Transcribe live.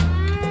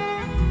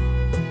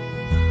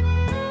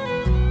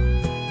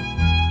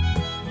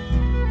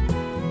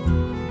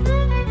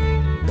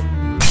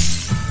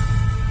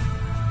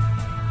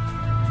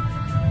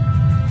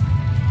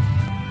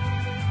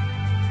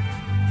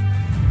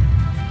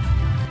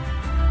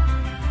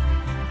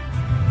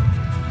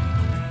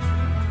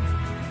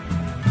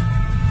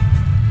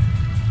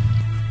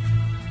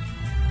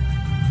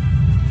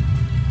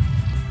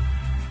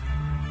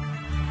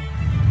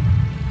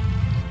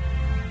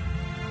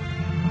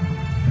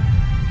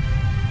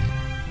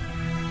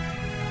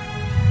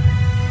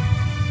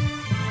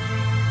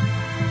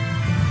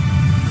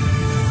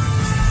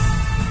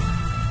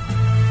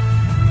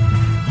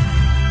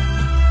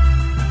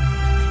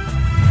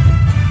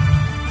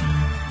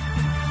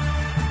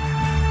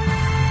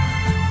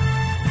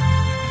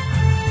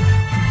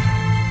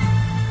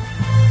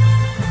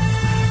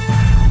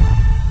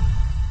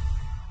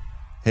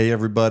Hey,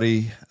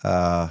 everybody.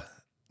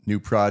 New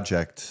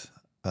project.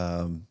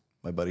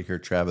 My buddy here,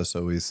 Travis,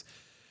 always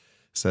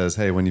says,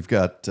 hey, when you've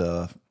got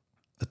a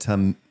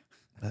 10...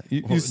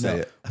 You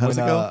say it. How does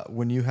it go?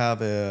 When you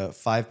have a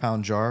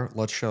 5-pound jar,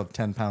 let's shove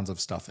 10 pounds of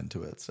stuff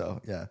into it.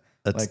 So, yeah.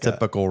 That's like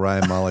typical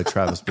Ryan Molly,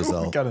 Travis We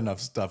Buzzell. got enough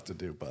stuff to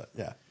do, but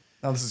yeah.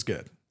 No, this is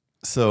good.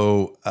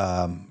 So,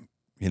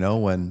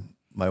 when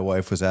my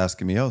wife was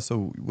asking me,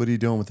 so what are you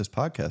doing with this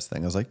podcast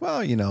thing? I was like,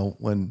 well,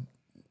 when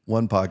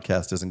one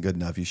podcast isn't good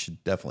enough, you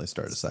should definitely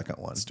start a second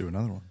one. Let's do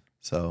another one.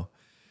 So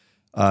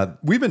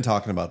we've been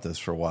talking about this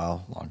for a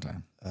while. Long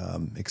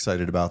time.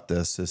 Excited about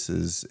this. This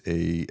is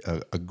a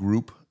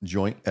group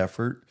joint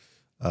effort.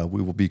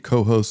 We will be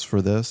co-hosts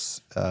for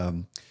this.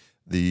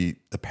 The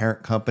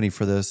parent company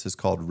for this is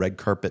called Red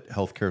Carpet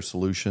Healthcare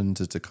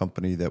Solutions. It's a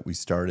company that we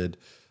started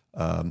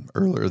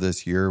earlier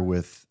this year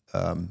with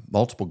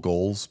multiple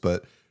goals,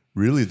 but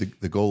really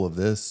the goal of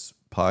this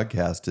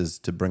podcast is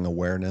to bring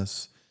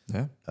awareness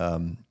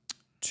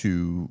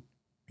to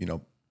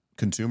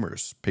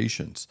consumers,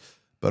 patients,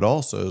 but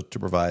also to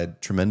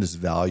provide tremendous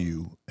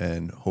value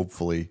and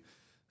hopefully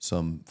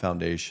some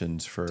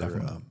foundations for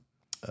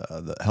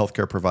the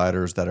healthcare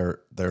providers that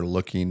are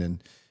looking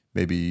and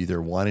maybe either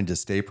wanting to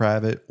stay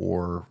private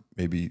or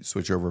maybe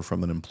switch over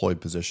from an employed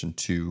position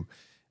to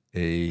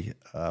a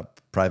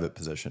private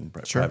position,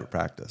 private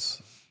practice.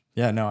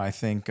 Yeah, no, I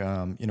think,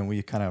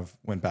 we kind of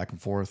went back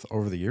and forth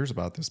over the years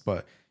about this,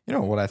 but,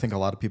 what I think a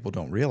lot of people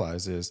don't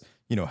realize is,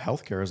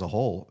 healthcare as a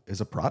whole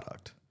is a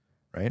product,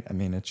 right? I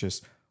mean, it's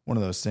just one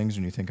of those things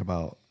when you think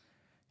about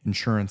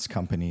insurance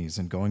companies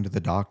and going to the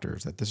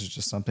doctors, that this is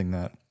just something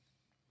that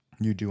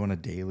you do on a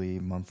daily,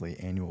 monthly,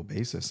 annual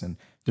basis. And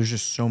there's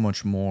just so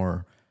much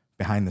more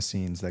behind the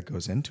scenes that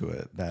goes into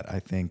it that I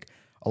think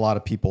a lot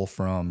of people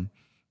from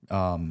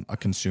a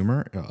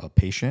consumer, a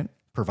patient,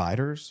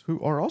 providers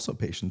who are also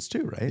patients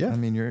too, right? Yeah. I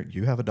mean,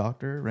 you have a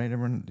doctor, right?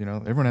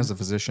 Everyone has a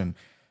physician.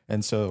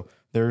 And so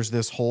there's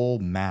this whole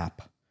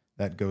map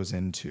that goes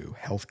into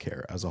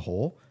healthcare as a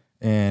whole.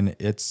 And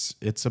it's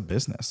a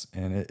business,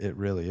 and it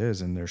really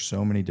is. And there's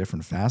so many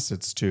different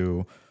facets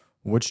to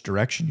which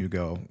direction you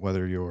go,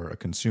 whether you're a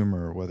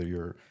consumer or whether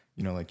you're,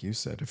 like you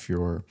said, if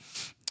you're,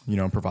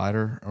 a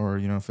provider or,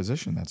 a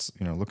physician that's,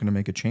 looking to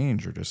make a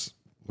change or just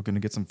looking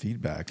to get some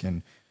feedback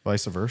and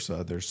vice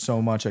versa. There's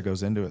so much that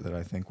goes into it that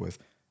I think with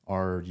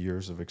our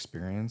years of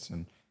experience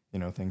and,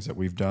 things that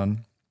we've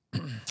done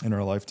in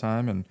our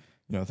lifetime and,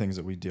 things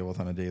that we deal with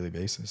on a daily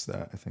basis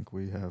that I think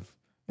we have,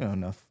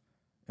 enough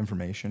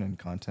information and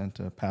content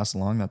to pass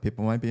along that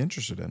people might be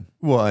interested in.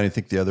 Well, I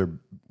think the other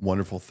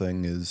wonderful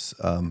thing is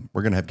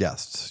we're going to have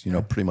guests.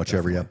 Pretty much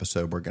every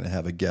episode we're going to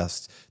have a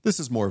guest.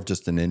 This is more of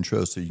just an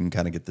intro, so you can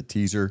kind of get the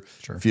teaser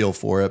feel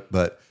for it.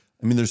 But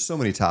I mean, there's so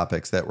many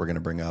topics that we're going to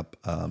bring up.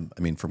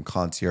 From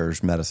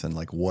concierge medicine,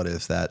 like what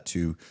is that,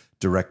 to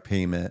direct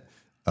payment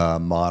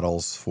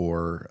models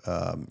for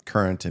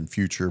current and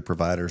future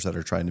providers that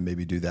are trying to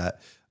maybe do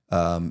that.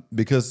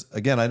 Because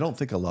again, I don't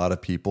think a lot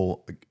of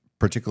people,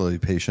 particularly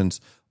patients,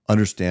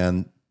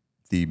 understand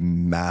the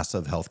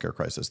massive healthcare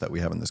crisis that we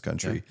have in this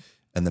country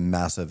and the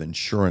massive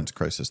insurance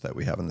crisis that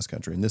we have in this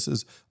country. And this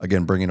is,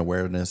 again, bringing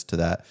awareness to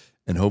that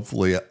and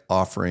hopefully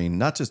offering,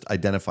 not just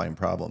identifying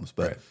problems,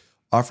 but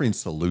offering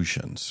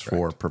solutions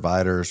for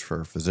providers,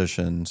 for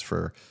physicians,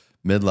 for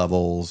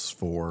mid-levels,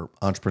 for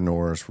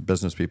entrepreneurs, for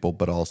business people,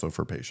 but also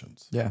for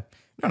patients. Yeah.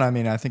 No, I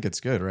mean, I think it's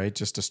good, right?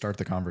 Just to start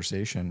the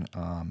conversation.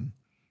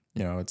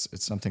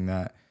 It's something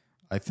that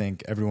I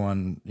think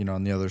everyone,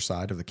 on the other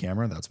side of the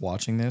camera that's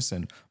watching this,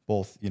 and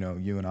both,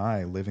 you and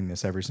I living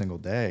this every single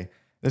day,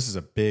 this is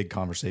a big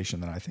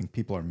conversation that I think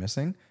people are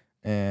missing.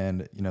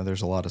 And,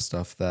 there's a lot of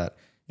stuff that,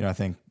 I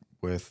think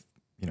with,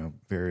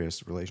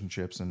 various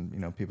relationships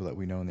and, people that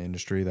we know in the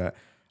industry, that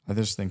I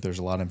just think there's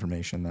a lot of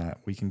information that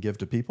we can give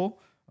to people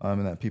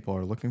and that people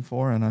are looking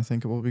for. And I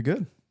think it will be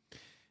good.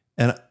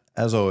 And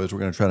as always, we're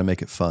going to try to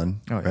make it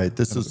fun, right?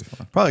 This is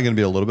probably going to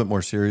be a little bit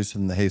more serious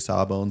than the Hey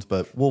Sawbones,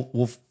 but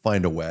we'll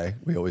find a way.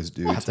 We always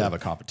do. We'll have to have a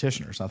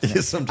competition or something.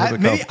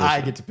 Maybe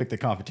I get to pick the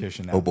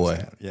competition. Oh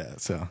boy, yeah.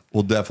 So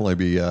we'll definitely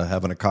be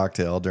having a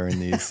cocktail during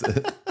these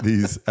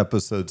these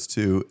episodes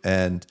too,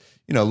 and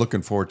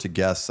looking forward to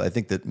guests. I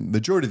think that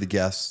majority of the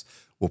guests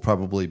will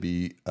probably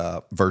be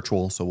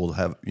virtual, so we'll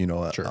have an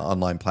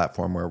online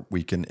platform where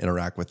we can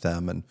interact with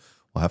them, and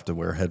we'll have to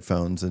wear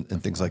headphones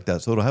and things like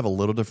that. So it'll have a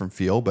little different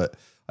feel, but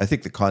I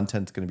think the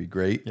content's going to be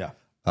great. Yeah.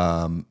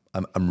 I'm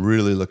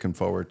really looking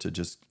forward to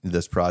just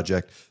this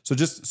project. So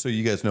just so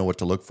you guys know what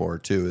to look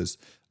forward to is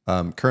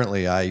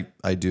currently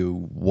I do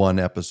one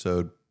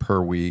episode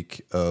per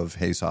week of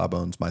Hey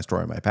Sawbones, My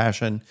Story, My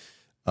Passion.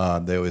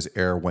 They always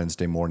air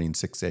Wednesday morning,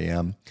 6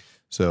 a.m.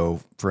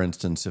 So for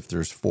instance, if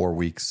there's 4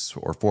 weeks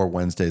or 4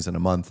 Wednesdays in a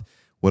month,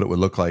 what it would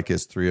look like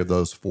is 3 of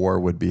those 4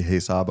 would be Hey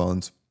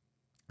Sawbones.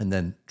 And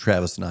then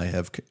Travis and I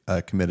have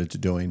committed to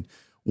doing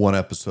one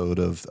episode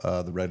of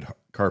the Red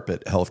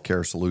Carpet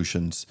Healthcare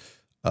Solutions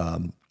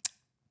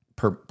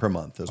per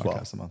month as well.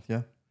 Podcast a month,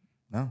 yeah.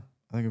 No,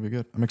 I think it'll be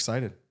good. I'm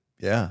excited.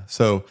 Yeah.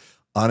 So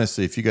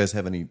honestly, if you guys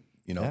have any,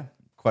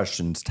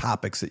 questions,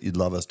 topics that you'd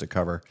love us to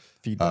cover.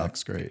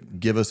 Feedback's great.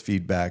 Give us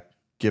feedback,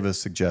 give us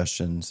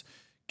suggestions,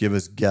 give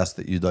us guests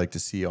that you'd like to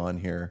see on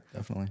here.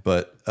 Definitely.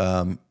 But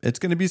it's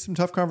going to be some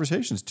tough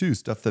conversations too,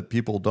 stuff that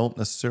people don't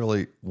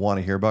necessarily want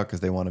to hear about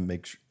because they want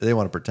to they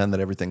want to pretend that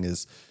everything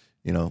is,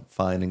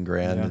 fine and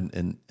grand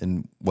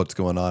and what's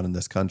going on in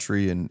this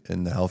country and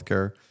in the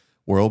healthcare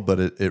world, but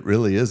it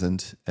really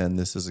isn't. And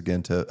this is,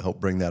 again, to help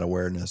bring that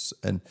awareness,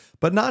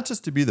 but not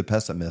just to be the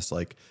pessimist,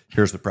 like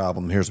here's the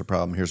problem, here's the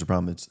problem, here's the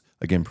problem. It's,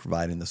 again,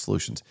 providing the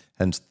solutions,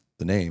 hence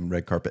the name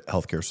Red Carpet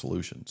Healthcare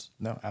Solutions.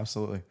 No,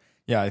 absolutely.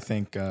 Yeah, I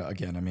think,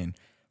 again,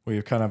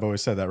 we've kind of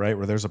always said that, right?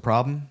 Where there's a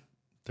problem,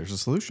 there's a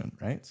solution,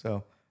 right?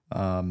 So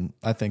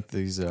I think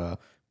these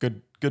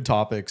good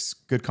topics,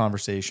 good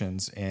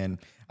conversations. And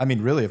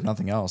really, if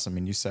nothing else,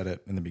 you said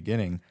it in the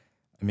beginning.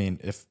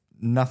 If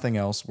nothing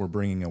else, we're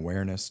bringing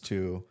awareness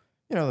to,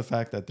 the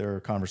fact that there are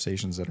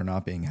conversations that are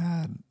not being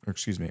had,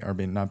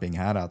 not being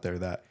had out there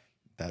that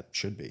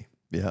should be.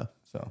 Yeah.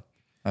 So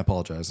I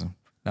apologize. I'm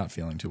not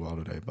feeling too well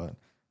today, but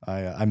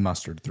I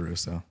mustered through.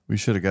 So we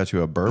should have got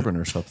you a bourbon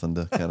or something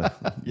to kind of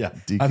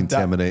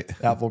decontaminate.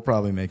 That will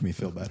probably make me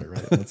feel better,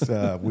 right? Let's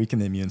weaken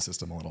the immune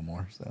system a little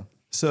more.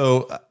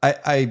 So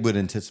I would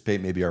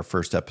anticipate maybe our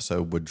first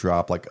episode would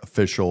drop like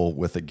official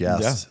with a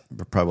guest,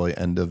 probably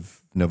end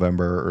of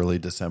November, early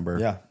December.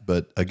 Yeah.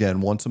 But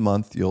again, once a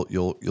month,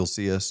 you'll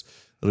see us.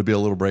 It'll be a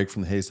little break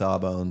from the Hey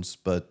Sawbones,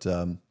 but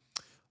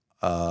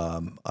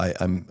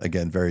I'm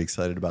again very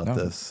excited about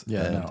this.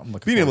 Yeah, and I'm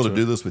looking being able to forward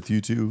do this with you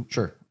too.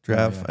 Sure,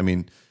 Trav.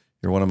 Yeah.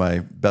 You're one of my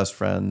best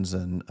friends,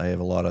 and I have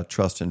a lot of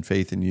trust and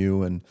faith in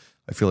you. And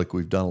I feel like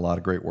we've done a lot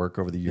of great work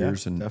over the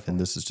years, and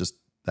this is just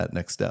that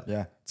next step.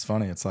 Yeah, it's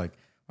funny. It's like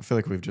I feel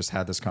like we've just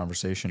had this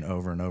conversation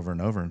over and over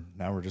and over, and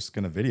now we're just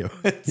going to video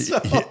it.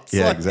 So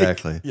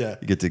Exactly. Yeah,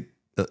 you get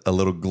a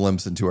little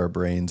glimpse into our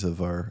brains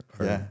of our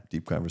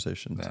deep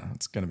conversations. Yeah,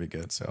 it's going to be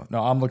good. So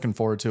no, I'm looking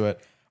forward to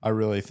it. I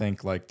really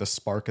think like the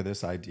spark of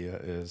this idea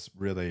is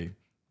really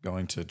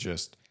going to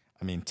just,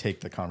 take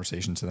the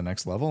conversation to the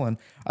next level. And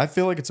I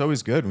feel like it's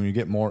always good when you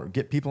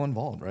get people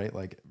involved, right?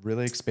 Like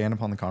really expand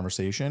upon the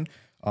conversation,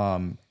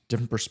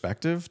 different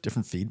perspective,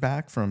 different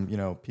feedback from,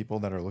 people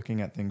that are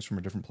looking at things from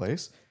a different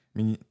place.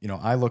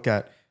 I look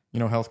at,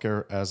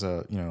 healthcare as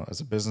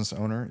a business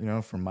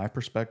owner, from my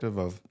perspective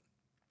of,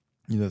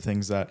 the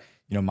things that,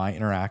 my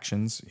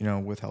interactions,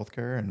 with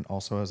healthcare, and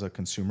also as a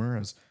consumer,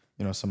 as,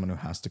 someone who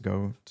has to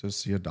go to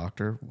see a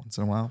doctor once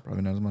in a while,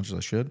 probably not as much as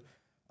I should.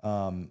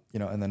 And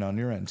then on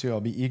your end too,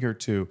 I'll be eager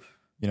to,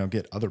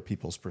 get other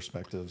people's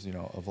perspectives,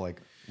 of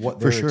like what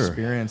their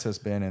experience has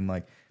been, and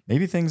like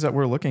maybe things that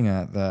we're looking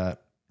at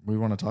that we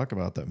want to talk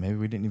about that maybe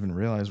we didn't even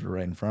realize were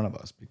right in front of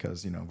us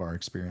because, of our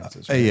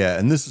experiences. Right? Yeah.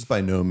 And this is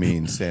by no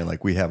means saying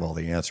like we have all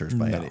the answers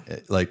by any,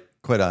 like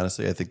quite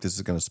honestly, I think this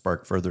is going to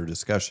spark further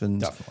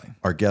discussions. Definitely.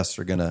 Our guests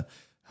are going to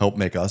help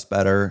make us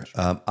better.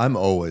 I'm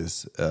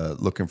always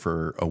looking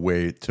for a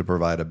way to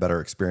provide a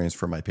better experience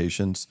for my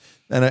patients.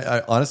 And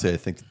I honestly, I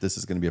think that this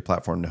is going to be a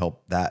platform to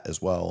help that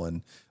as well.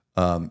 And,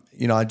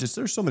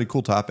 there's so many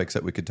cool topics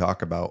that we could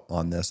talk about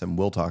on this, and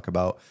we'll talk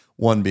about.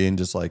 One being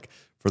just like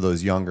for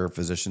those younger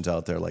physicians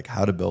out there, like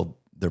how to build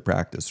their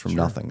practice from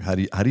nothing. How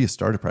do you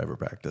start a private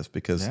practice?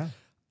 Because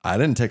I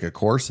didn't take a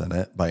course in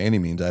it by any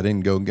means. I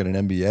didn't go and get an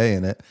MBA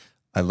in it.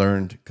 I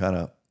learned kind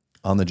of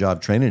on the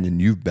job training,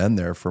 and you've been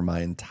there for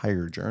my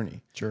entire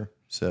journey. Sure.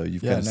 So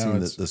you've kind of seen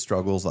the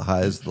struggles, the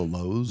highs, the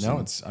lows. No,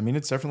 it's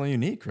definitely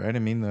unique, right?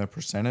 The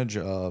percentage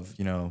of,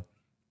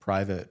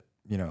 private,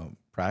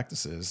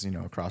 practices,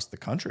 across the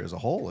country as a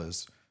whole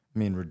is,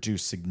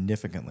 reduced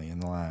significantly in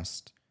the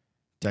last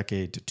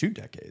decade to 2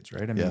 decades,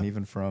 right?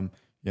 Even from,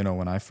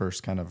 when I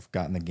first kind of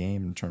got in the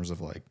game in terms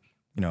of like,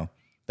 the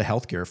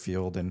healthcare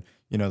field and,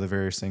 the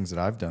various things that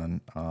I've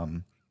done,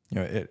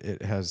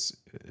 it's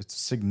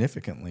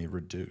significantly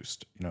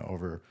reduced,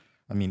 over,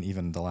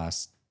 even the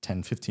last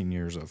 10, 15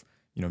 years of,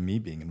 me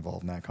being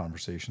involved in that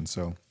conversation.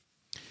 So,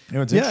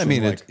 it's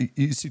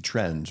you see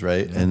trends,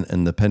 right? Yeah.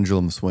 And the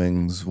pendulum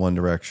swings one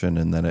direction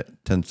and then it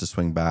tends to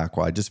swing back.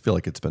 Well, I just feel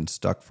like it's been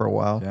stuck for a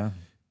while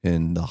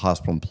in the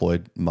hospital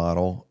employed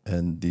model.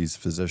 And these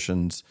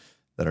physicians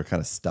that are kind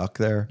of stuck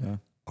there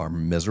are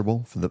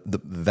miserable for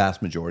the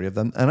vast majority of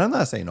them. And I'm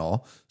not saying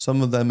all.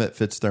 Some of them, it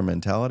fits their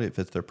mentality, it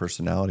fits their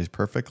personalities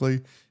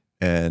perfectly.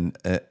 And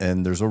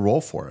there's a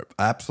role for it.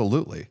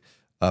 Absolutely.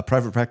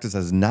 Private practice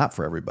is not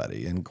for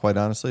everybody. And quite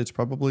honestly, it's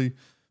probably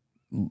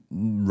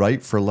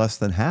right for less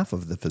than half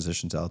of the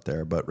physicians out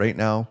there. But right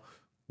now,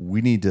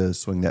 we need to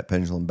swing that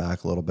pendulum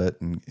back a little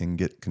bit and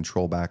get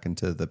control back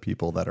into the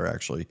people that are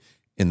actually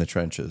in the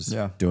trenches,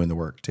 doing the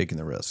work, taking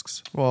the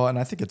risks. Well, and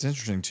I think it's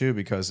interesting too,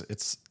 because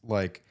it's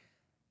like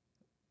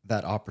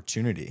that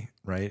opportunity,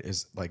 right?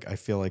 Is like, I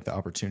feel like the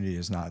opportunity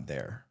is not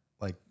there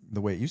like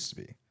the way it used to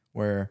be,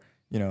 where,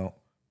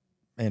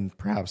 and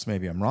perhaps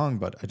maybe I'm wrong,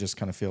 but I just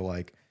kind of feel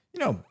like,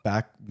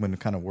 back when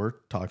kind of we're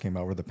talking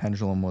about where the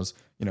pendulum was,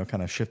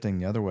 kind of shifting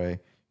the other way,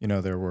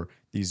 there were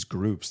these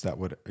groups that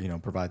would,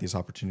 provide these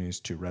opportunities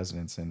to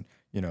residents and,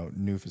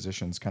 new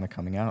physicians kind of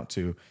coming out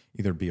to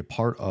either be a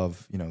part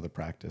of, the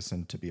practice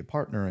and to be a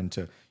partner and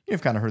to,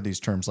 you've kind of heard these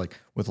terms like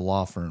with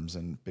law firms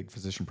and big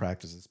physician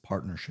practices,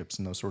 partnerships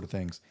and those sort of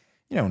things.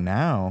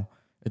 Now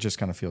it just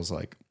kind of feels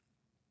like,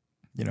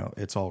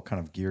 it's all kind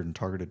of geared and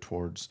targeted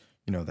towards,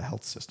 the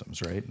health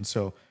systems. Right. And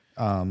so,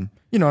 and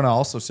I'll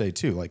also say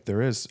too, like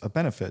there is a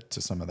benefit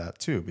to some of that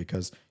too,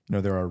 because,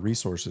 there are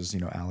resources,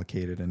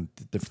 allocated and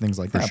different things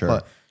like that. Sure.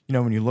 But,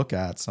 when you look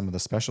at some of the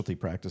specialty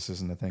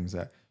practices and the things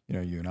that,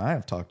 you and I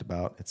have talked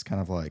about, it's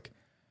kind of like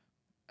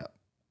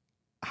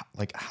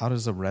how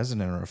does a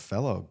resident or a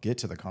fellow get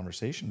to the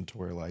conversation to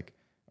where like,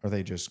 are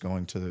they just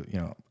going to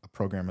the, a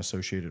program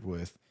associated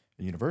with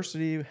a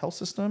university health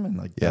system and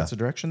like that's the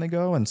direction they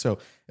go? And so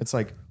it's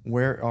like,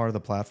 where are the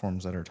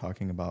platforms that are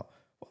talking about,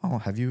 oh,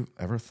 have you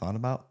ever thought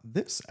about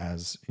this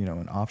as,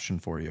 an option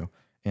for you?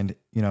 And,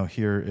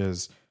 here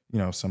is,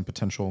 some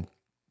potential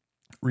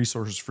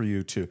resources for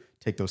you to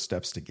take those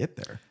steps to get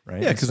there.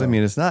 Right. Yeah. Cause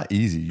it's not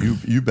easy.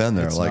 You've been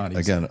there, like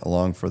again, easy.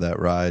 along for that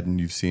ride, and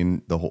you've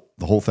seen the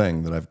whole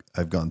thing that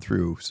I've gone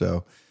through.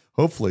 So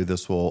hopefully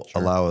this will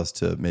allow us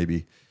to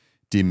maybe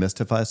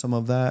demystify some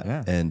of that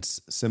and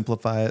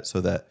simplify it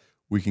so that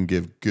we can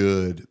give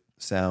good,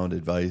 sound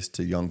advice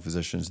to young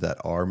physicians that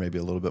are maybe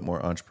a little bit more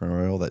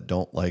entrepreneurial, that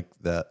don't like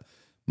that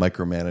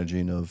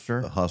micromanaging of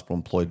hospital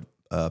employed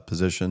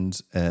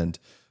positions, and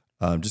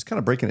just kind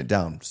of breaking it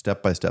down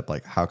step by step.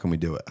 Like, how can we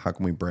do it? How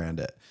can we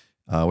brand it?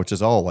 Which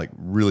is all like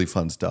really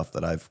fun stuff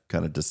that I've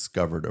kind of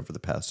discovered over the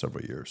past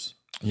several years.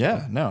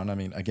 Yeah, no.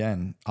 And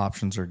again,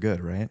 options are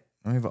good, right?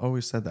 I've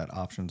always said that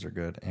options are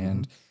good.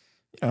 And,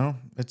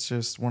 it's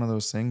just one of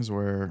those things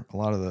where a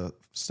lot of the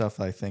stuff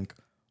I think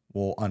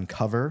we'll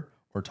uncover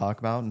or talk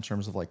about in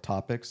terms of like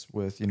topics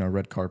with,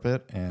 red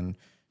carpet and,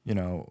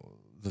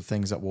 the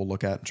things that we'll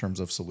look at in terms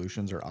of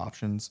solutions or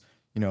options,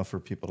 for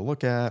people to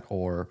look at,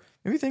 or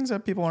maybe things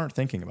that people aren't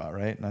thinking about.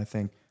 Right. And I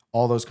think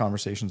all those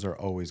conversations are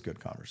always good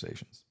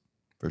conversations.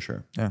 For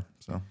sure. Yeah.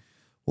 So,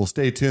 well,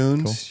 stay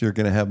tuned. Cool. You're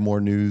going to have more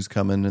news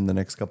coming in the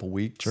next couple of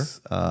weeks. Sure.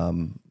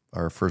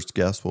 Our first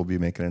guest will be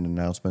making an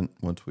announcement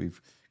once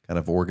we've kind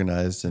of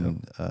organized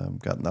and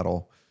gotten that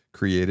all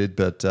created.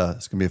 But it's going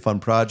to be a fun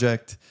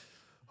project.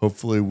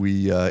 Hopefully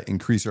we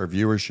increase our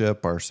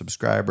viewership, our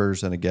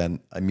subscribers. And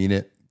again, I mean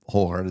it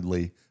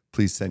wholeheartedly.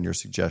 Please send your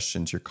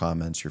suggestions, your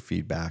comments, your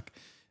feedback,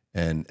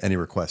 and any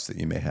requests that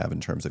you may have in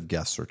terms of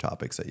guests or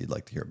topics that you'd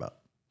like to hear about.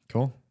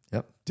 Cool.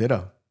 Yep.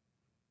 Ditto.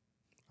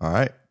 All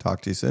right.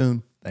 Talk to you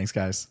soon. Thanks,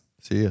 guys.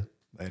 See you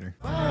later.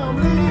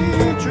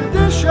 Family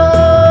tradition.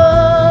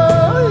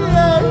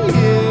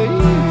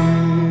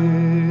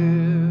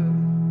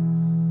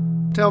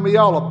 Tell me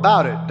all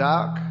about it,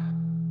 Doc.